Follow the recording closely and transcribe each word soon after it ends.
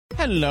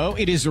Hello,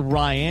 it is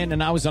Ryan,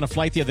 and I was on a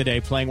flight the other day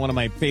playing one of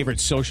my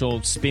favorite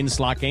social spin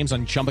slot games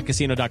on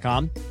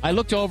ChumbaCasino.com. I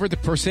looked over at the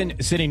person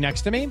sitting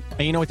next to me, and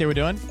you know what they were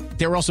doing?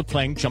 They were also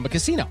playing Chumba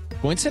Casino.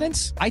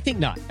 Coincidence? I think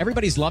not.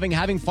 Everybody's loving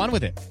having fun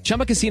with it.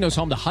 Chumba Casino is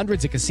home to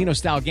hundreds of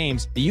casino-style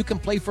games that you can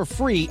play for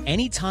free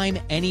anytime,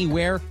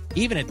 anywhere,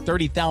 even at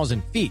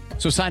 30,000 feet.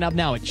 So sign up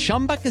now at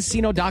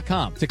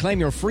ChumbaCasino.com to claim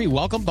your free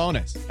welcome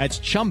bonus. That's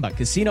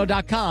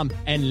ChumbaCasino.com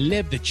and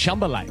live the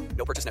Chumba life.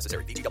 No purchase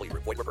necessary. VGW.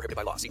 Void where prohibited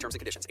by law. See terms and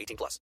conditions. 18+.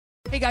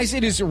 Hey guys,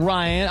 it is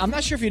Ryan. I'm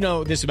not sure if you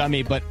know this about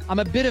me, but I'm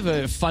a bit of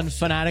a fun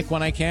fanatic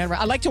when I can.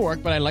 I like to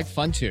work, but I like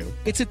fun too.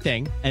 It's a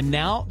thing. And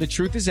now the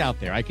truth is out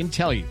there. I can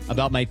tell you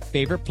about my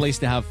favorite place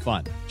to have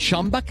fun.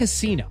 Chumba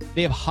Casino.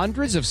 They have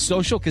hundreds of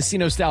social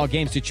casino style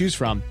games to choose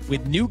from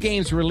with new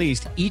games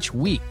released each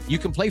week. You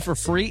can play for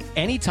free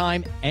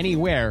anytime,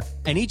 anywhere.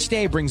 And each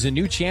day brings a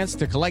new chance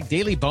to collect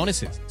daily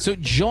bonuses. So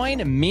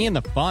join me in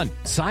the fun.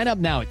 Sign up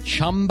now at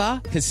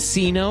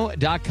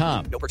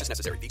ChumbaCasino.com. No purchase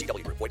necessary.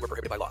 VGW. Void where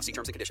prohibited by law. See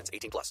terms and conditions.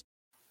 18+.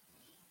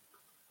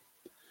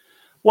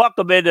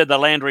 Welcome into the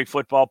Landry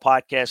Football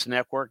Podcast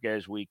Network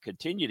as we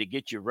continue to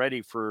get you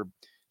ready for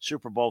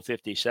Super Bowl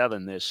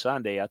 57 this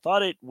Sunday. I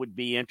thought it would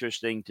be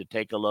interesting to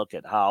take a look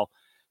at how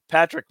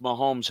Patrick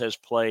Mahomes has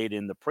played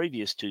in the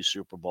previous two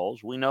Super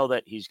Bowls. We know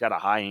that he's got a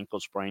high ankle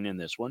sprain in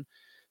this one,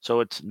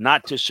 so it's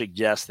not to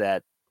suggest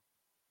that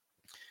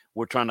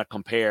we're trying to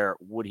compare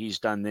what he's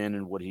done then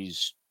and what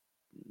he's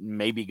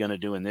maybe going to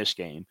do in this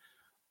game.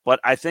 But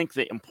I think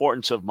the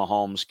importance of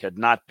Mahomes could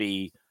not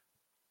be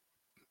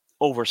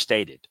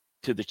overstated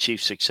to the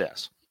Chiefs'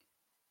 success.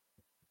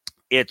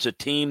 It's a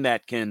team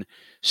that can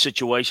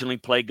situationally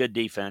play good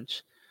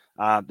defense.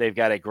 They've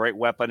got a great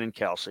weapon in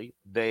Kelsey.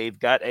 They've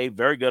got a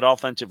very good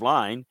offensive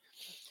line,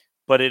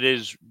 but it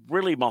is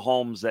really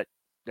Mahomes that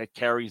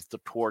carries the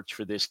torch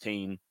for this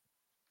team,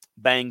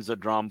 bangs the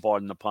drum,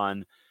 pardon the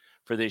pun,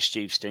 for this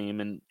Chiefs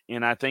team. And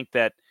I think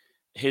that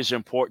his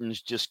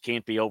importance just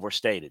can't be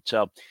overstated.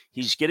 So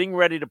he's getting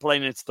ready to play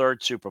in his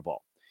third Super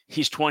Bowl.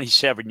 He's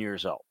 27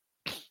 years old.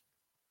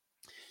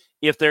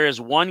 If there is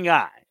one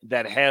guy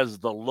that has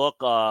the look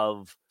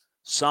of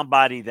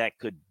somebody that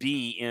could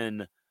be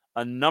in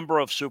a number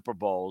of Super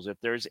Bowls, if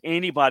there's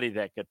anybody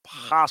that could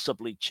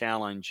possibly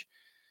challenge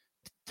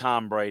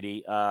Tom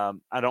Brady,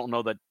 I don't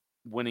know that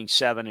winning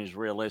 7 is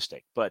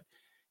realistic, but,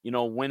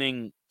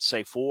 winning,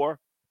 say, 4,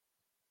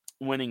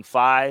 winning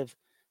 5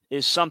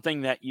 is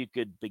something that you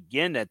could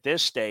begin at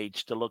this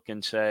stage to look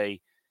and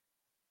say,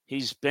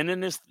 he's been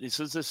in this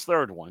is his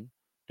third one,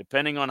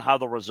 depending on how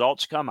the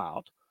results come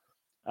out.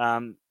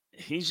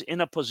 He's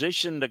in a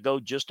position to go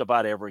just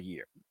about every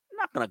year.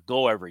 Not going to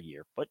go every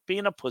year, but be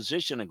in a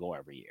position to go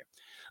every year.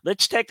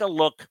 Let's take a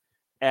look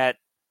at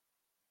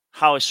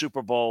how his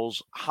Super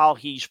Bowls, how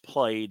he's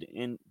played,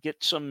 and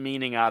get some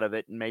meaning out of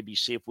it, and maybe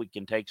see if we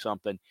can take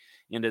something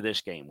into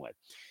this game with.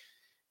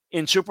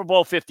 In Super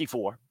Bowl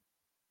 54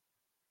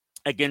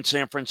 against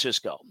San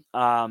Francisco,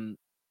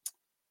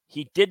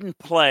 he didn't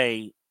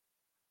play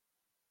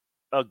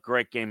a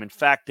great game. In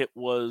fact, it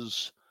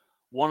was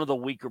one of the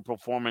weaker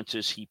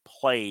performances he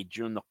played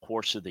during the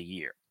course of the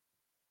year.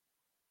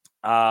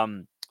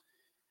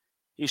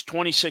 He's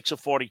 26 of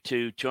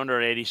 42,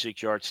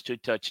 286 yards, 2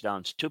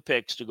 touchdowns, 2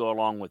 picks to go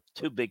along with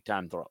 2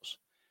 big-time throws,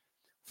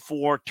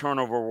 4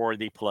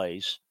 turnover-worthy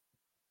plays.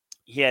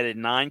 He had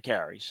 9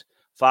 carries,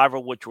 5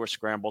 of which were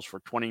scrambles for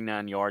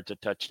 29 yards, a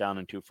touchdown,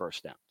 and 2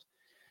 first downs.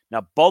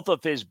 Now, both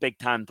of his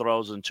big-time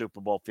throws in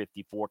Super Bowl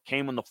 54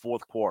 came in the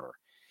fourth quarter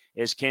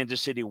as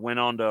Kansas City went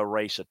on to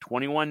erase a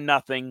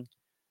 21-0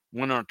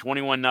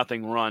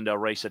 run to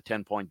erase a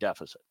 10-point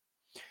deficit.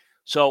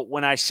 So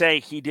when I say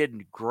he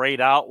didn't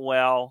grade out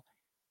well,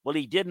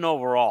 he didn't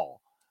overall,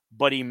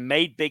 but he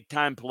made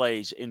big-time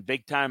plays in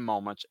big-time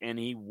moments, and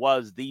he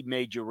was the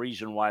major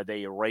reason why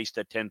they erased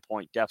a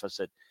 10-point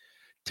deficit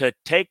to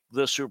take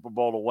the Super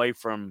Bowl away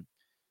from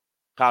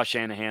Kyle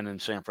Shanahan in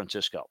San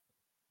Francisco.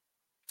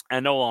 I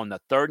know on the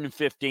 3rd and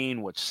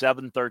 15 with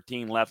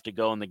 7:13 left to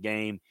go in the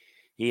game,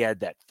 he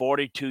had that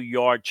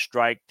 42-yard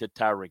strike to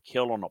Tyreek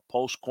Hill on a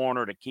post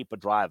corner to keep a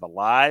drive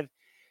alive.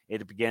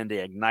 It began to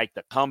ignite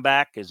the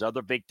comeback. His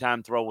other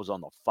big-time throw was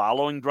on the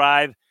following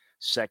drive,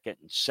 2nd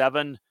and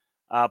 7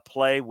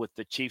 play with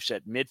the Chiefs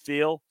at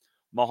midfield.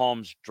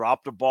 Mahomes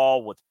dropped the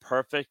ball with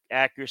perfect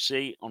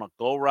accuracy on a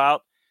go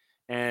route,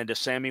 and to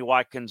Sammy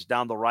Watkins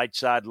down the right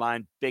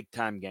sideline,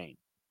 big-time game.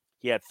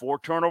 He had 4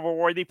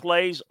 turnover-worthy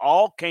plays.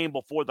 All came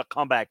before the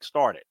comeback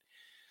started.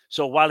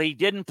 So while he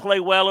didn't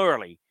play well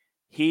early,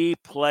 he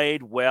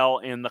played well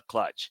in the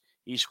clutch.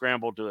 He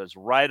scrambled to his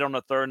right on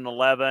the 3rd and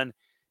 11,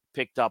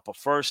 picked up a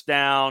first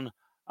down.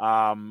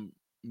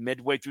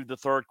 Midway through the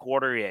third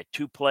quarter, he had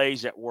 2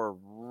 plays that were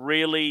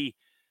really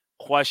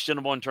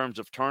questionable in terms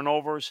of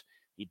turnovers.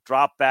 He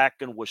dropped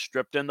back and was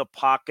stripped in the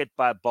pocket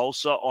by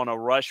Bosa on a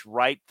rush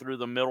right through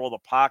the middle of the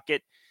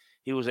pocket.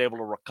 He was able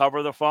to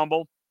recover the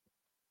fumble.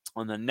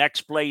 On the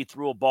next play, he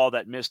threw a ball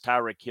that missed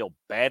Tyreek Hill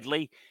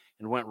badly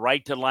and went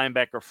right to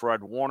linebacker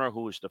Fred Warner,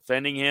 who was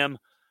defending him,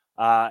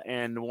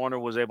 and Warner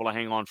was able to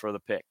hang on for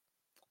the pick.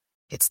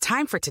 It's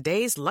time for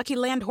today's Lucky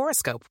Land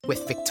horoscope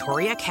with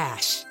Victoria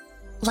Cash.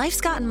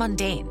 Life's gotten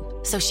mundane,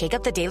 so shake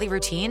up the daily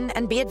routine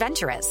and be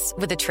adventurous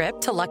with a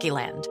trip to Lucky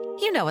Land.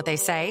 You know what they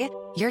say,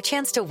 your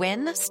chance to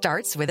win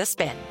starts with a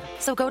spin.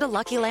 So go to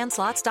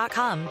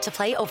LuckyLandSlots.com to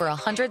play over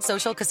 100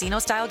 social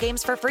casino-style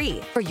games for free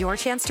for your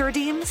chance to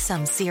redeem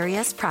some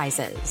serious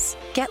prizes.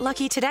 Get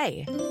lucky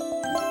today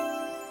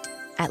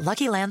at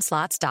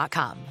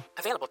LuckyLandSlots.com.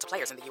 Available to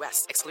players in the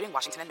U.S., excluding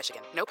Washington and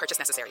Michigan. No purchase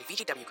necessary.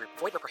 VGW Group.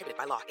 Void where prohibited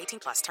by law.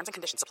 18+. Terms and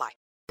conditions apply.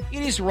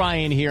 It is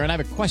Ryan here, and I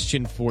have a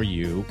question for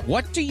you.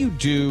 What do you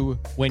do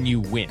when you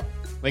win?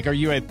 Like, are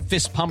you a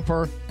fist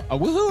pumper, a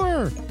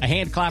woo-hooer, a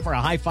hand clapper,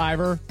 a high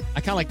fiver?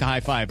 I kind of like the high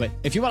five, but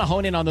if you want to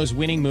hone in on those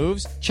winning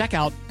moves, check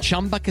out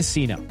Chumba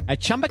Casino. At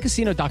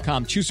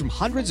ChumbaCasino.com, choose from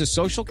hundreds of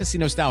social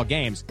casino-style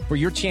games for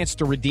your chance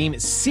to redeem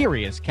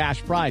serious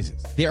cash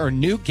prizes. There are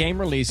new game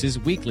releases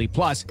weekly,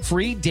 plus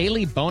free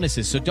daily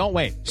bonuses. So don't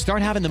wait.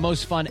 Start having the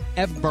most fun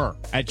ever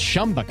at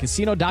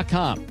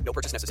ChumbaCasino.com. No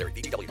purchase necessary.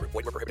 VGW Group.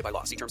 Void where prohibited by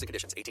law. See terms and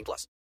conditions.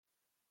 18+.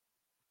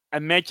 I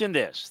mentioned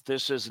this.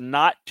 This is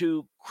not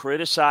to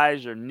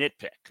criticize or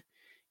nitpick.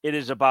 It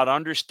is about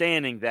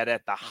understanding that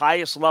at the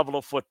highest level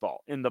of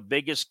football, in the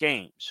biggest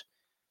games,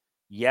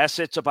 yes,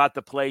 it's about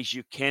the plays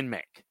you can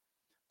make,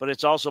 but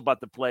it's also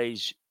about the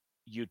plays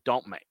you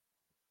don't make.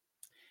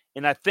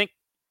 And I think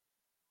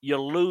you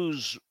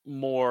lose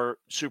more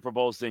Super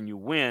Bowls than you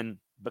win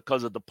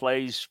because of the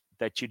plays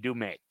that you do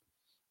make,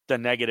 the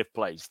negative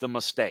plays, the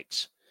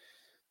mistakes.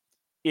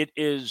 It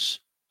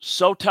is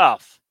so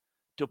tough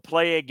to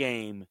play a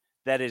game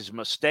that is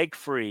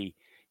mistake-free,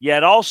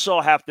 yet also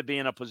have to be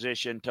in a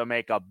position to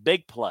make a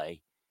big play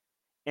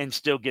and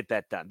still get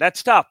that done.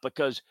 That's tough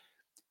because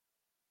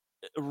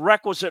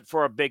requisite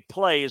for a big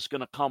play is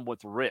going to come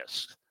with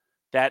risk.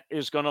 That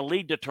is going to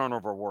lead to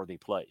turnover-worthy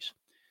plays.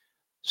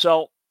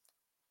 So,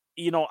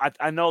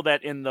 I know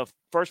that in the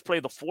first play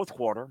of the fourth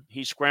quarter,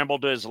 he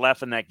scrambled to his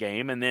left in that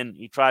game, and then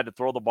he tried to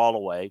throw the ball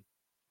away.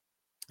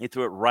 He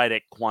threw it right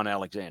at Quan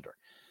Alexander.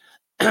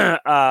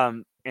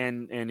 And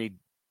he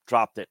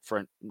dropped the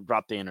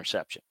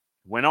interception.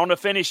 Went on to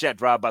finish that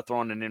drive by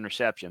throwing an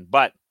interception,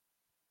 but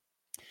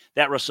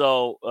that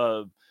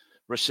Rousseau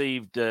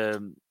received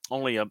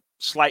only a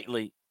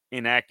slightly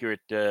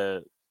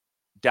inaccurate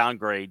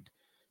downgrade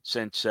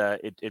since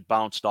it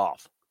bounced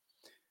off.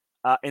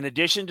 In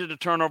addition to the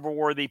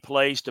turnover-worthy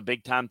plays to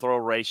big-time throw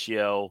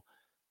ratio,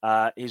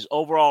 his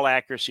overall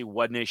accuracy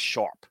wasn't as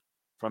sharp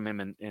from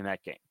him in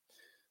that game.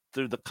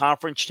 Through the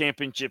conference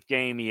championship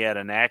game, he had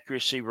an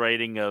accuracy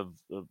rating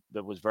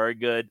that was very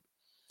good,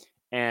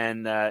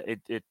 and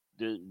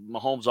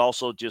Mahomes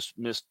also just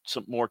missed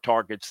some more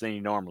targets than he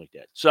normally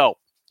did. So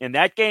in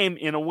that game,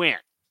 in a win,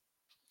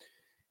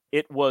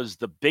 it was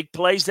the big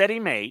plays that he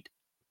made.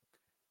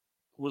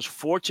 Was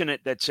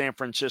fortunate that San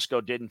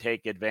Francisco didn't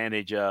take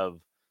advantage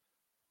of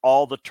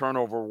all the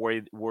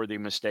turnover-worthy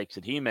mistakes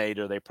that he made,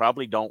 or they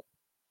probably don't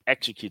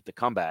execute the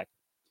comeback.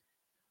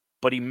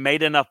 But he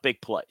made enough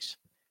big plays.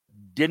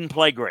 Didn't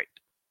play great,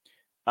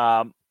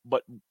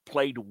 but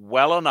played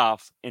well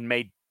enough and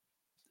made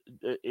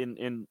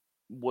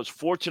was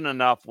fortunate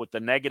enough with the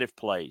negative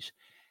plays,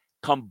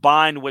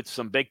 combined with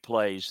some big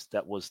plays.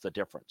 That was the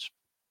difference.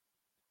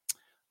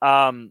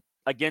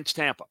 Against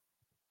Tampa,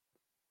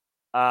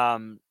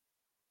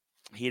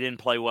 he didn't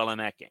play well in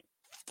that game.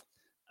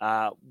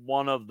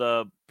 One of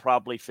the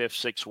probably 5th,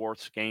 6th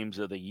worst games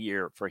of the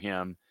year for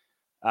him.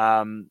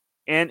 And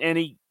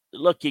he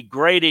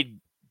graded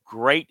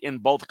great in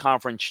both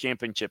conference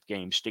championship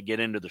games to get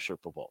into the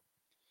Super Bowl.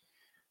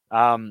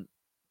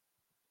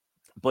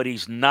 But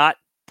he's not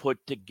put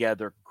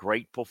together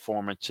great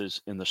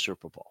performances in the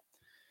Super Bowl.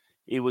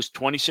 He was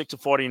 26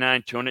 of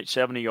 49,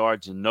 270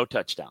 yards and no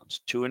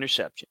touchdowns, 2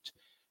 interceptions,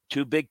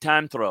 2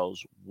 big-time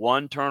throws,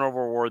 1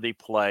 turnover-worthy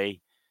play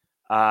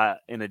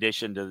in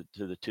addition to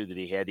the 2 that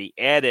he had. He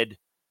added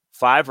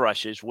 5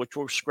 rushes, which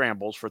were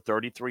scrambles for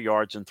 33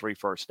 yards and 3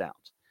 first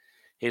downs.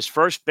 His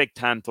first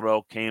big-time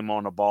throw came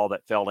on a ball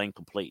that fell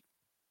incomplete.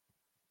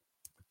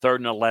 3rd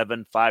and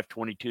 11,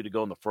 5:22 to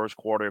go in the first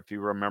quarter, if you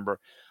remember,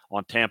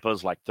 on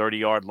Tampa's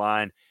 30-yard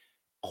line.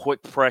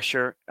 Quick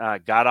pressure,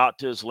 got out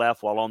to his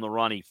left while on the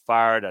run. He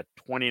fired a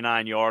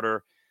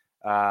 29-yarder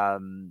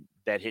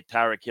that hit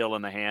Tyreek Hill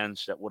in the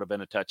hands that would have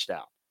been a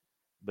touchdown,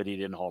 but he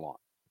didn't hold on.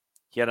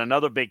 He had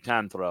another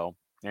big-time throw,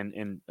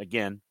 and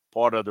again,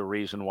 part of the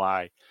reason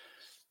why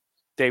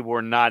they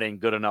were not in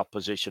good enough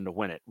position to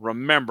win it.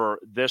 Remember,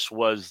 this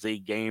was the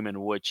game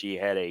in which he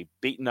had a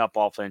beaten-up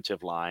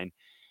offensive line,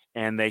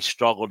 and they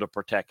struggled to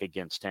protect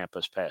against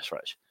Tampa's pass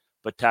rush.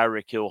 But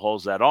Tyreek Hill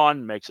holds that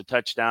on, makes a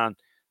touchdown.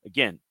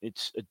 Again,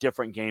 it's a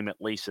different game,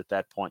 at least at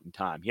that point in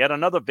time. He had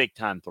another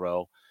big-time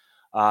throw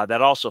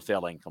that also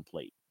fell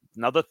incomplete.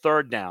 Another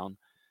 3rd down.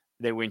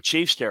 They were in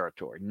Chiefs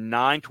territory.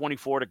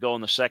 9:24 to go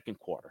in the second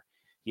quarter.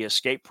 He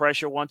escaped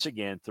pressure once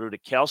again, threw to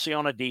Kelce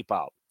on a deep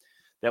out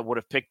that would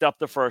have picked up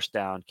the first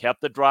down, kept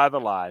the drive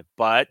alive,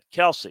 but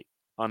Kelce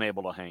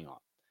unable to hang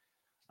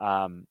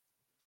on.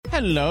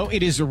 Hello,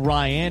 it is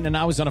Ryan, and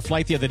I was on a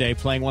flight the other day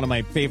playing one of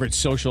my favorite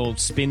social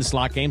spin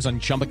slot games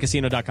on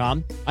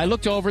ChumbaCasino.com. I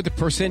looked over the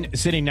person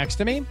sitting next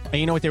to me, and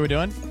you know what they were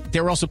doing?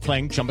 They were also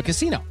playing Chumba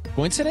Casino.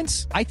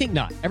 Coincidence? I think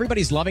not.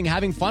 Everybody's loving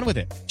having fun with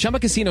it. Chumba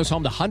Casino is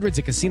home to hundreds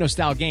of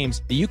casino-style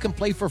games that you can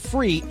play for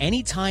free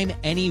anytime,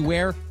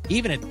 anywhere,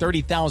 even at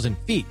 30,000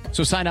 feet.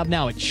 So sign up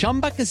now at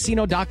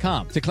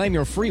ChumbaCasino.com to claim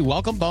your free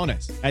welcome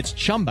bonus. That's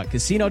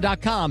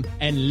ChumbaCasino.com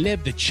and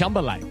live the Chumba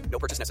life. No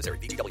purchase necessary.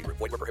 VGW Group.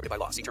 Void where prohibited by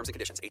law. See terms and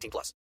conditions.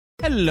 18+.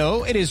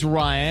 Hello, it is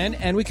Ryan,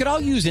 and we could all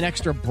use an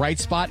extra bright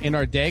spot in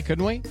our day,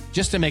 couldn't we?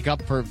 Just to make up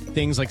for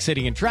things like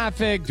sitting in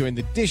traffic, doing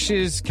the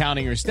dishes,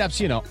 counting your steps,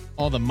 you know,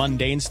 all the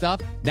mundane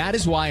stuff. That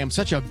is why I'm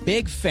such a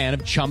big fan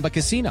of Chumba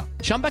Casino.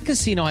 Chumba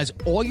Casino has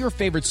all your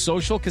favorite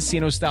social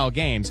casino-style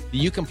games that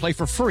you can play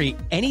for free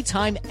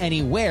anytime,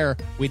 anywhere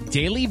with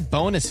daily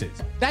bonuses.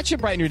 That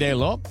should brighten your day a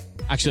little.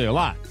 Actually, a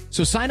lot.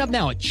 So sign up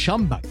now at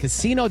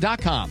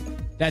ChumbaCasino.com.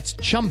 That's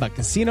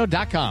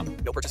ChumbaCasino.com.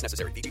 No purchase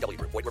necessary. VGW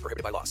Group. Void where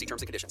prohibited by law. See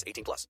terms and conditions.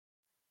 18+.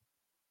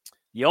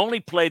 The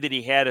only play that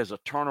he had as a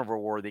turnover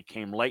worthy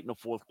came late in the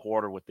fourth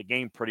quarter with the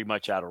game pretty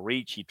much out of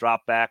reach. He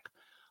dropped back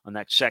on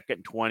that 2nd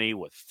and 20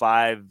 with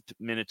 5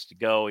 minutes to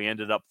go. He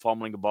ended up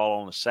fumbling the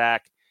ball on a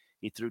sack.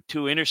 He threw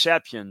 2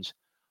 interceptions,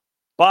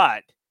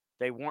 but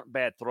they weren't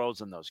bad throws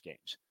in those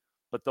games.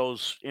 But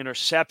those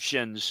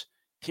interceptions,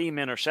 team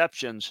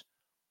interceptions,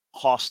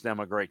 cost them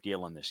a great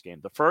deal in this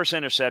game. The first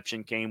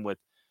interception came with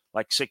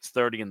like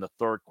 6:30 in the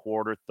third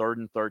quarter, 3rd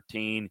and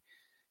 13,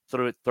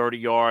 threw it 30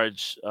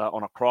 yards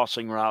on a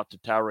crossing route to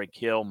Tyreek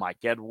Hill.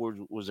 Mike Edwards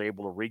was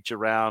able to reach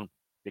around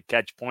the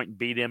catch point and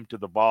beat him to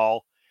the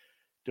ball,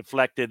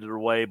 deflected it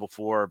away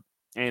before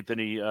Anton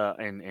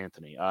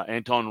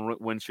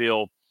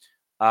Winfield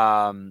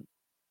brought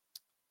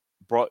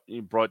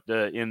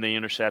in the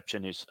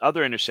interception. His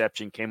other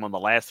interception came on the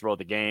last throw of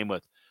the game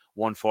with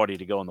 1:40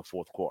 to go in the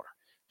fourth quarter.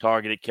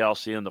 Targeted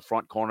Kelsey in the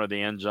front corner of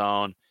the end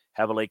zone,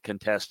 heavily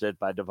contested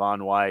by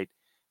Devon White.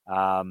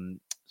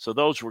 So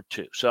those were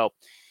 2. So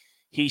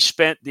he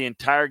spent the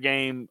entire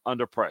game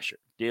under pressure,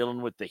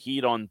 dealing with the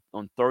heat on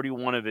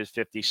 31 of his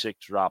 56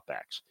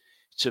 dropbacks.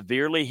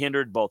 Severely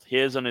hindered both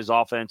his and his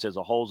offense as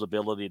a whole's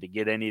ability to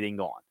get anything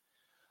going.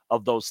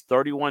 Of those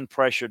 31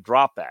 pressure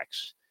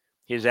dropbacks,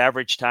 his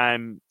average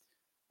time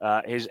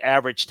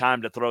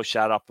to throw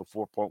shot up to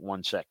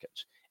 4.1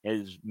 seconds.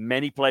 As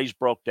many plays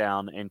broke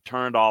down and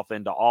turned off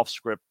into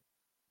off-script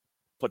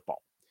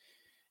football.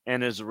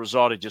 And as a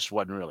result, it just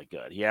wasn't really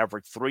good. He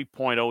averaged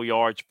 3.0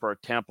 yards per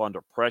attempt under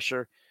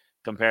pressure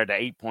compared to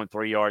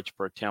 8.3 yards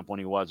per attempt when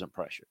he wasn't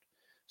pressured.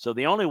 So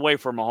the only way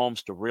for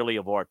Mahomes to really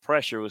avoid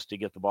pressure was to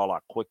get the ball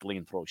out quickly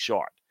and throw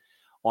short.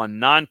 On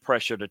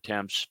non-pressured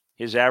attempts,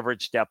 his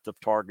average depth of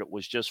target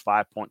was just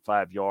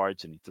 5.5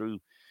 yards, and he threw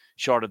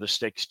short of the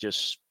sticks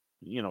just,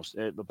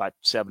 about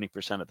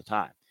 70% of the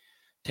time.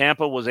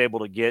 Tampa was able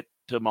to get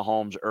to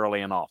Mahomes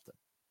early and often,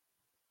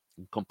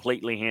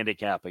 completely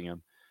handicapping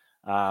him.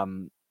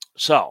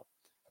 So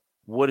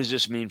what does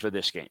this mean for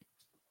this game?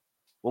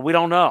 Well, we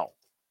don't know.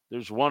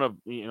 There's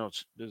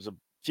there's a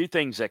few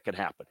things that could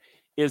happen.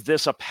 Is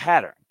this a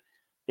pattern?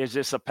 Is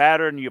this a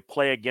pattern you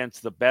play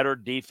against the better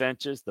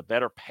defenses, the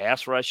better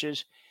pass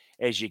rushes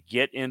as you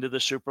get into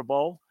the Super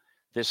Bowl?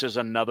 This is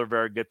another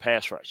very good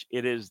pass rush.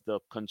 It is the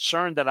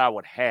concern that I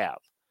would have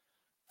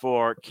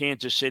for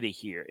Kansas City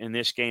here in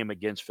this game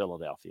against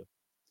Philadelphia,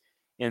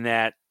 in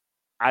that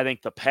I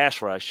think the pass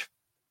rush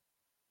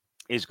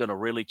is going to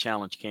really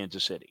challenge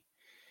Kansas City.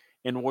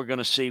 And we're going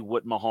to see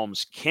what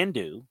Mahomes can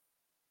do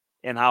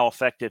and how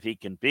effective he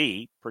can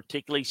be,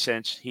 particularly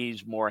since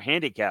he's more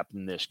handicapped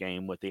in this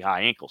game with the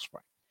high ankle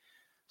sprain.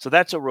 So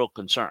that's a real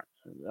concern.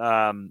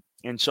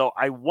 And so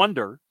I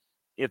wonder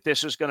if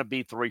this is going to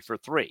be 3 for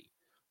 3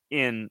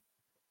 in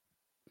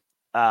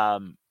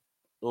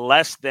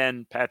less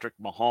than Patrick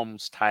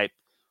Mahomes type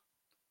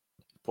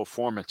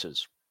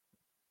performances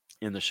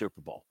in the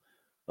Super Bowl.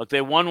 Look,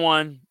 they won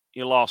 1,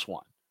 he lost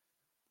 1.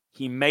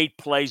 He made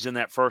plays in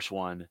that first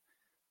one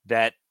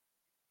that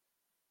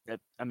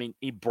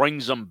he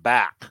brings them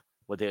back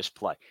with his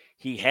play.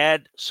 He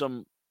had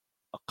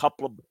a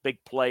couple of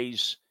big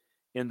plays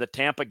in the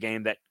Tampa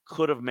game that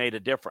could have made a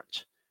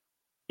difference.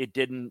 It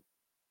didn't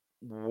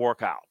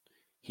work out.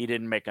 He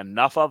didn't make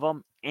enough of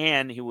them,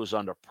 and he was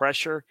under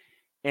pressure,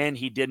 and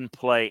he didn't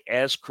play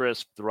as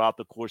crisp throughout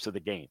the course of the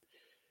game.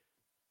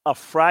 A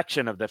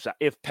fraction of this.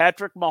 If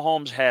Patrick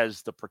Mahomes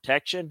has the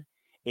protection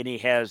and he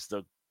has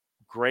the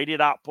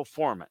graded out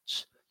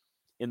performance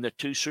in the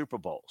 2 Super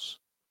Bowls,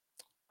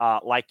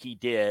 like he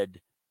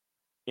did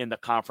in the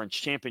conference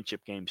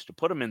championship games to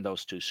put him in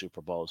those 2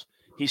 Super Bowls,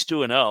 he's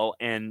 2-0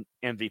 and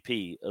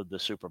MVP of the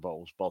Super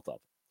Bowls, both of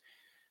them.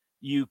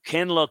 You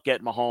can look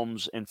at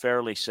Mahomes and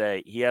fairly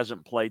say he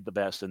hasn't played the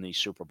best in these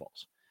Super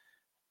Bowls.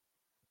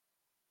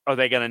 Are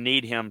they going to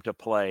need him to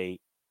play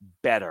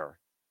better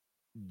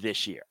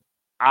this year?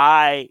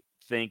 I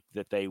think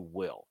that they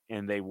will,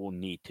 and they will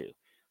need to.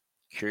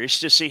 Curious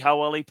to see how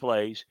well he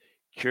plays.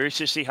 Curious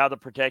to see how the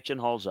protection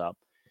holds up.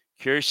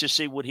 Curious to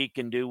see what he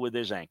can do with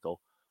his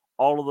ankle.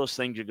 All of those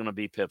things are going to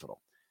be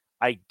pivotal.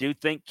 I do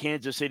think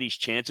Kansas City's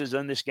chances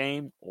in this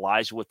game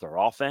lies with their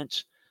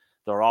offense.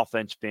 Their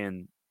offense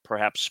being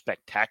perhaps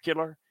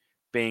spectacular,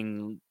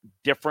 being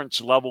difference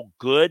level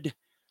good.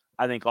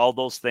 I think all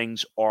those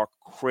things are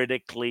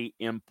critically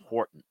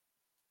important.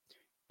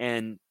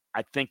 And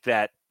I think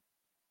that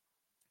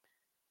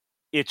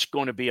it's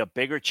going to be a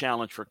bigger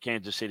challenge for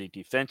Kansas City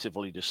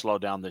defensively to slow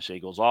down this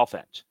Eagles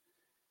offense.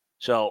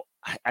 So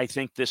I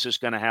think this is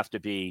going to have to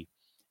be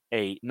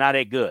not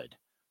a good,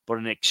 but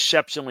an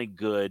exceptionally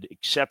good,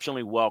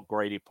 exceptionally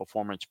well-graded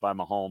performance by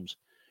Mahomes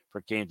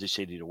for Kansas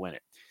City to win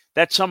it.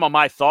 That's some of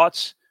my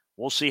thoughts.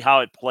 We'll see how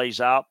it plays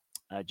out.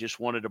 I just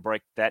wanted to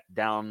break that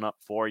down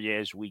for you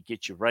as we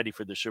get you ready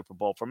for the Super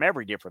Bowl from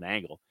every different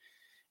angle.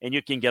 And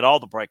you can get all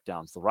the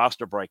breakdowns, the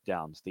roster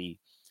breakdowns, the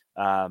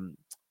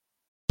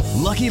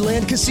Lucky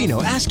Land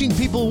Casino, asking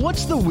people,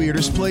 what's the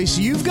weirdest place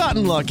you've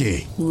gotten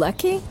lucky?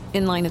 Lucky?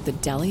 In line at the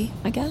deli,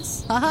 I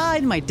guess? Aha,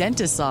 in my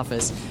dentist's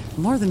office.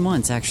 More than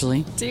once,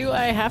 actually. Do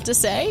I have to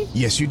say?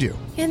 Yes, you do.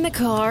 In the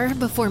car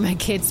before my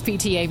kids'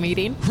 PTA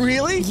meeting.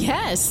 Really?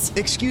 Yes.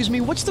 Excuse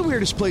me, what's the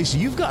weirdest place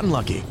you've gotten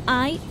lucky?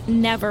 I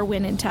never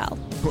win and tell.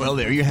 Well,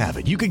 there you have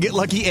it. You can get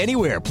lucky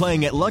anywhere,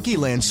 playing at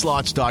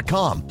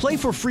LuckyLandSlots.com. Play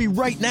for free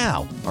right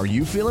now. Are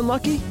you feeling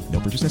lucky? No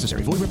purchase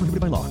necessary. Void where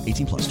prohibited by law.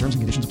 18+. Terms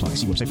and conditions apply.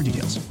 See website for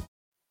details.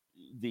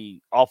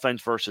 The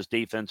offense versus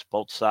defense,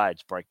 both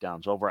sides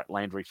breakdowns over at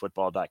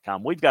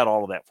LandryFootball.com. We've got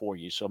all of that for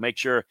you, so make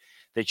sure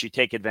that you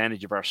take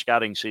advantage of our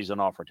scouting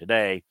season offer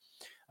today.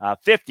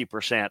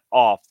 50%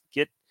 off.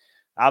 Get,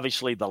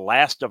 obviously, the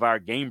last of our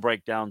game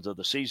breakdowns of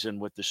the season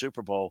with the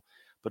Super Bowl,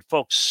 but,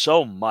 folks,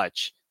 so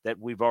much that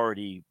we've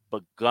already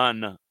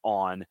begun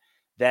on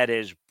that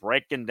is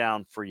breaking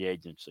down free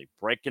agency,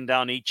 breaking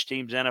down each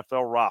team's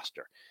NFL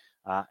roster,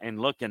 and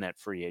looking at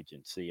free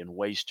agency and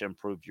ways to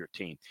improve your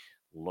team.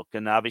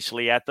 Looking,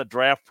 obviously, at the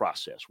draft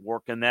process,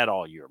 working that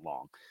all year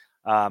long,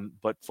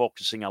 but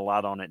focusing a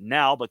lot on it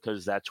now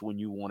because that's when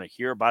you want to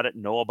hear about it,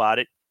 know about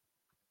it,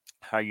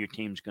 how your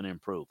team's going to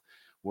improve.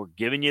 We're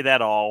giving you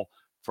that all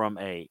from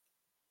a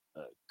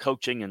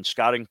coaching and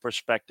scouting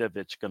perspective.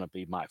 It's going to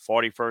be my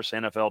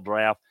 41st NFL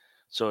draft,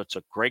 so it's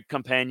a great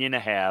companion to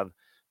have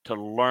to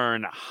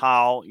learn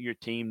how your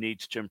team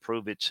needs to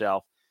improve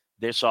itself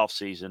this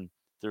offseason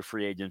through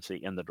free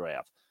agency and the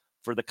draft.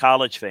 For the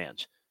college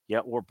fans, yeah,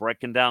 we're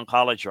breaking down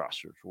college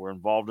rosters. We're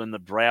involved in the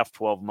draft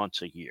 12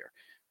 months a year,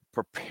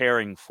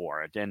 preparing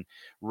for it, and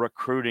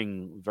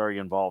recruiting, very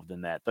involved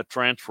in that. The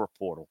transfer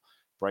portal,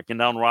 breaking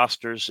down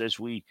rosters as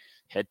we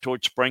head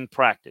towards spring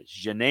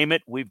practice. You name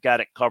it, we've got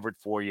it covered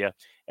for you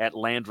at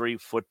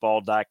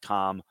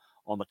LandryFootball.com.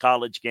 On the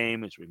college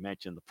game, as we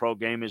mentioned, the pro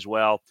game as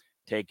well.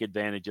 Take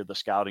advantage of the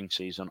scouting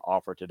season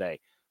offer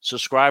today.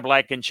 Subscribe,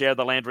 like, and share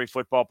the Landry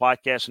Football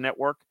Podcast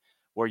Network,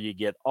 where you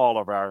get all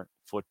of our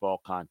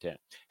football content.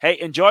 Hey,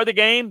 enjoy the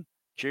game.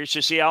 Curious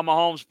to see how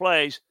Mahomes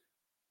plays.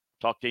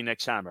 Talk to you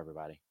next time,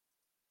 everybody.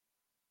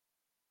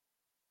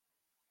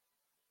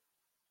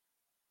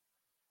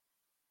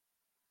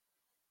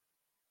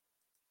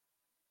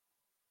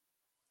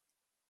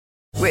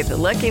 With the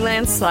Lucky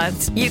Land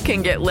Slots, you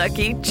can get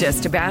lucky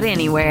just about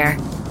anywhere.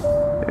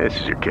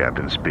 This is your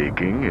captain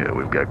speaking.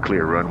 We've got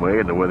clear runway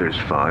and the weather's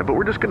fine, but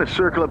we're just going to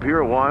circle up here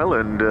a while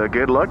and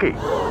get lucky.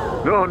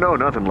 No,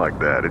 nothing like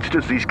that. It's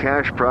just these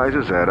cash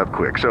prizes add up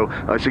quick. So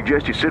I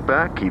suggest you sit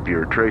back, keep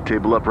your tray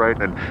table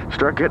upright, and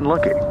start getting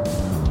lucky.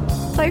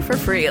 Play for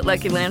free at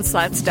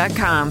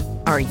LuckyLandSlots.com.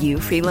 Are you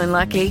feeling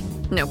lucky?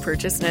 No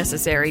purchase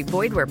necessary.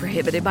 Void where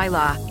prohibited by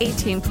law.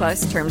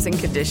 18+ terms and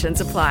conditions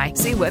apply.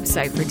 See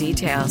website for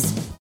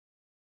details.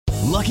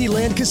 Lucky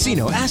Land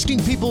Casino,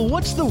 asking people,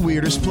 what's the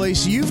weirdest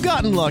place you've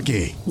gotten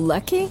lucky?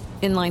 Lucky?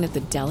 In line at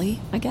the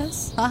deli, I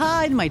guess?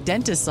 Aha, in my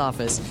dentist's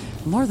office.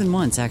 More than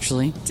once,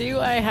 actually. Do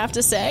I have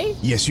to say?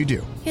 Yes, you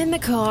do. In the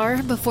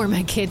car before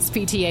my kids'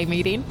 PTA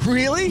meeting.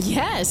 Really?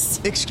 Yes.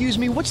 Excuse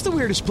me, what's the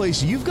weirdest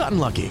place you've gotten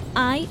lucky?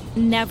 I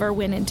never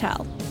win and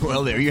tell.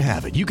 Well, there you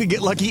have it. You can get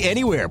lucky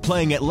anywhere,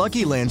 playing at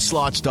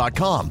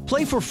LuckyLandSlots.com.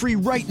 Play for free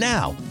right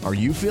now. Are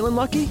you feeling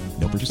lucky?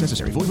 No purchase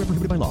necessary. Void where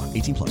prohibited by law.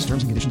 18+.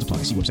 Terms and conditions apply.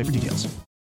 See website for details.